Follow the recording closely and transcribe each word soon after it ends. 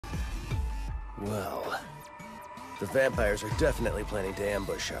Well, the vampires are definitely planning to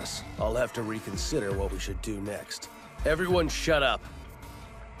ambush us. I'll have to reconsider what we should do next. Everyone shut up!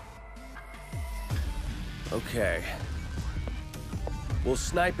 Okay. We'll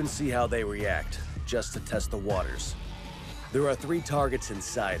snipe and see how they react, just to test the waters. There are 3 targets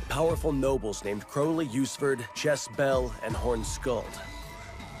inside, powerful nobles named Crowley Usford, Chest Bell, and Horn Skuld.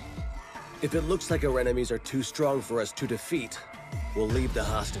 If it looks like our enemies are too strong for us to defeat, we'll leave the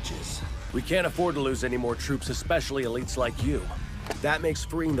hostages. We can't afford to lose any more troops, especially elites like you. That makes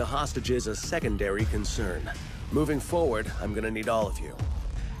freeing the hostages a secondary concern. Moving forward, I'm gonna need all of you.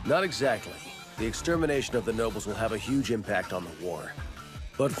 Not exactly. The extermination of the nobles will have a huge impact on the war.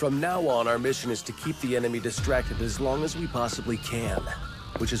 But from now on, our mission is to keep the enemy distracted as long as we possibly can.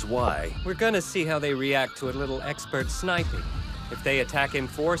 Which is why... We're gonna see how they react to a little expert sniping. If they attack in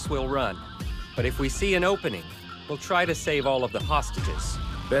force, we'll run. But if we see an opening, we'll try to save all of the hostages.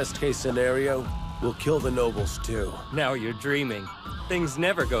 Best case scenario, we'll kill the nobles too. Now you're dreaming. Things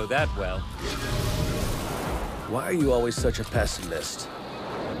never go that well. Why are you always such a pessimist?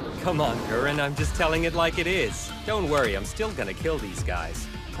 Come on, Guren, I'm just telling it like it is. Don't worry, I'm still gonna kill these guys.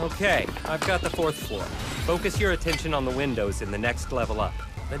 Okay, I've got the 4th floor. Focus your attention on the windows in the next level up.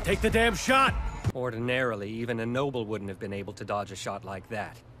 Then take the damn shot! Ordinarily, even a noble wouldn't have been able to dodge a shot like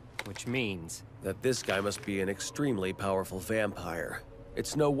that. Which means... that this guy must be an extremely powerful vampire.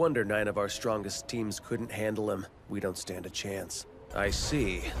 It's no wonder 9 of our strongest teams couldn't handle him. We don't stand a chance. I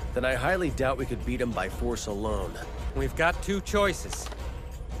see. Then I highly doubt we could beat him by force alone. We've got 2 choices.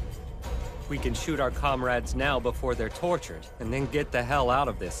 We can shoot our comrades now before they're tortured, and then get the hell out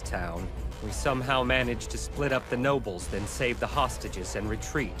of this town. We somehow manage to split up the nobles, then save the hostages and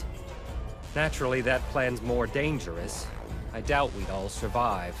retreat. Naturally, that plan's more dangerous. I doubt we'd all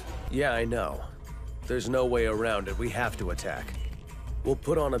survive. Yeah, I know. There's no way around it. We have to attack. We'll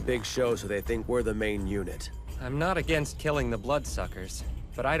put on a big show so they think we're the main unit. I'm not against killing the bloodsuckers,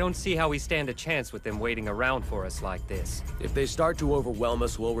 but I don't see how we stand a chance with them waiting around for us like this. If they start to overwhelm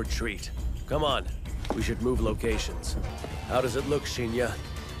us, we'll retreat. Come on. We should move locations. How does it look, Shinya?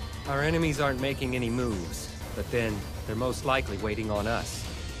 Our enemies aren't making any moves, but then they're most likely waiting on us.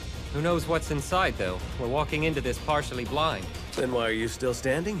 Who knows what's inside, though? We're walking into this partially blind. Then why are you still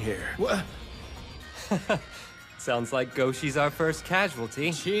standing here? What? Sounds like Goshi's our first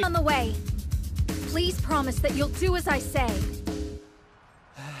casualty. On the way. Please promise that you'll do as I say.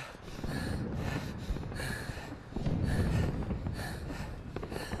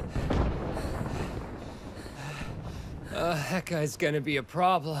 That guy's gonna be a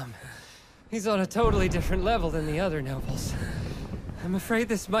problem. He's on a totally different level than the other nobles. I'm afraid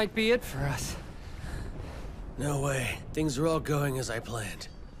this might be it for us. No way. Things are all going as I planned.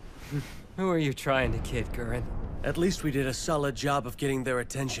 Who are you trying to kid, Guren? At least we did a solid job of getting their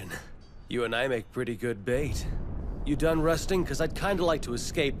attention. You and I make pretty good bait. You done resting? Because I'd kinda like to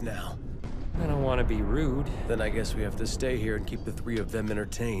escape now. I don't want to be rude. Then I guess we have to stay here and keep the 3 of them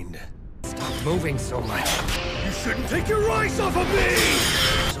entertained. Stop moving so much. You shouldn't take your eyes off of me!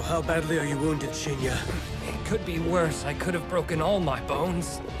 So how badly are you wounded, Shinya? It could be worse. I could have broken all my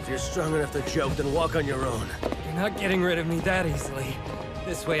bones. If you're strong enough to joke, then walk on your own. You're not getting rid of me that easily.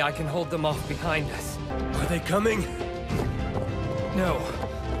 This way I can hold them off behind us. Are they coming? No.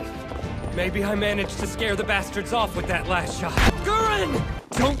 Maybe I managed to scare the bastards off with that last shot. Guren!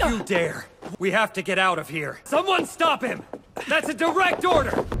 Don't you dare! We have to get out of here. Someone stop him! That's a direct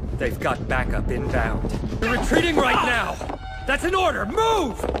order! They've got backup inbound. They're retreating right now! That's an order!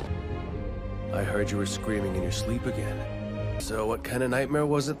 Move! I heard you were screaming in your sleep again. So what kind of nightmare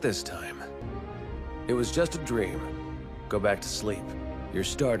was it this time? It was just a dream. Go back to sleep. You're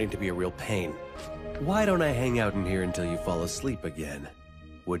starting to be a real pain. Why don't I hang out in here until you fall asleep again?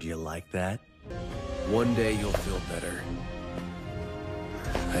 Would you like that? One day you'll feel better.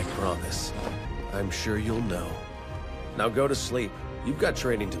 I promise. I'm sure you'll know. Now go to sleep. You've got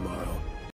training tomorrow.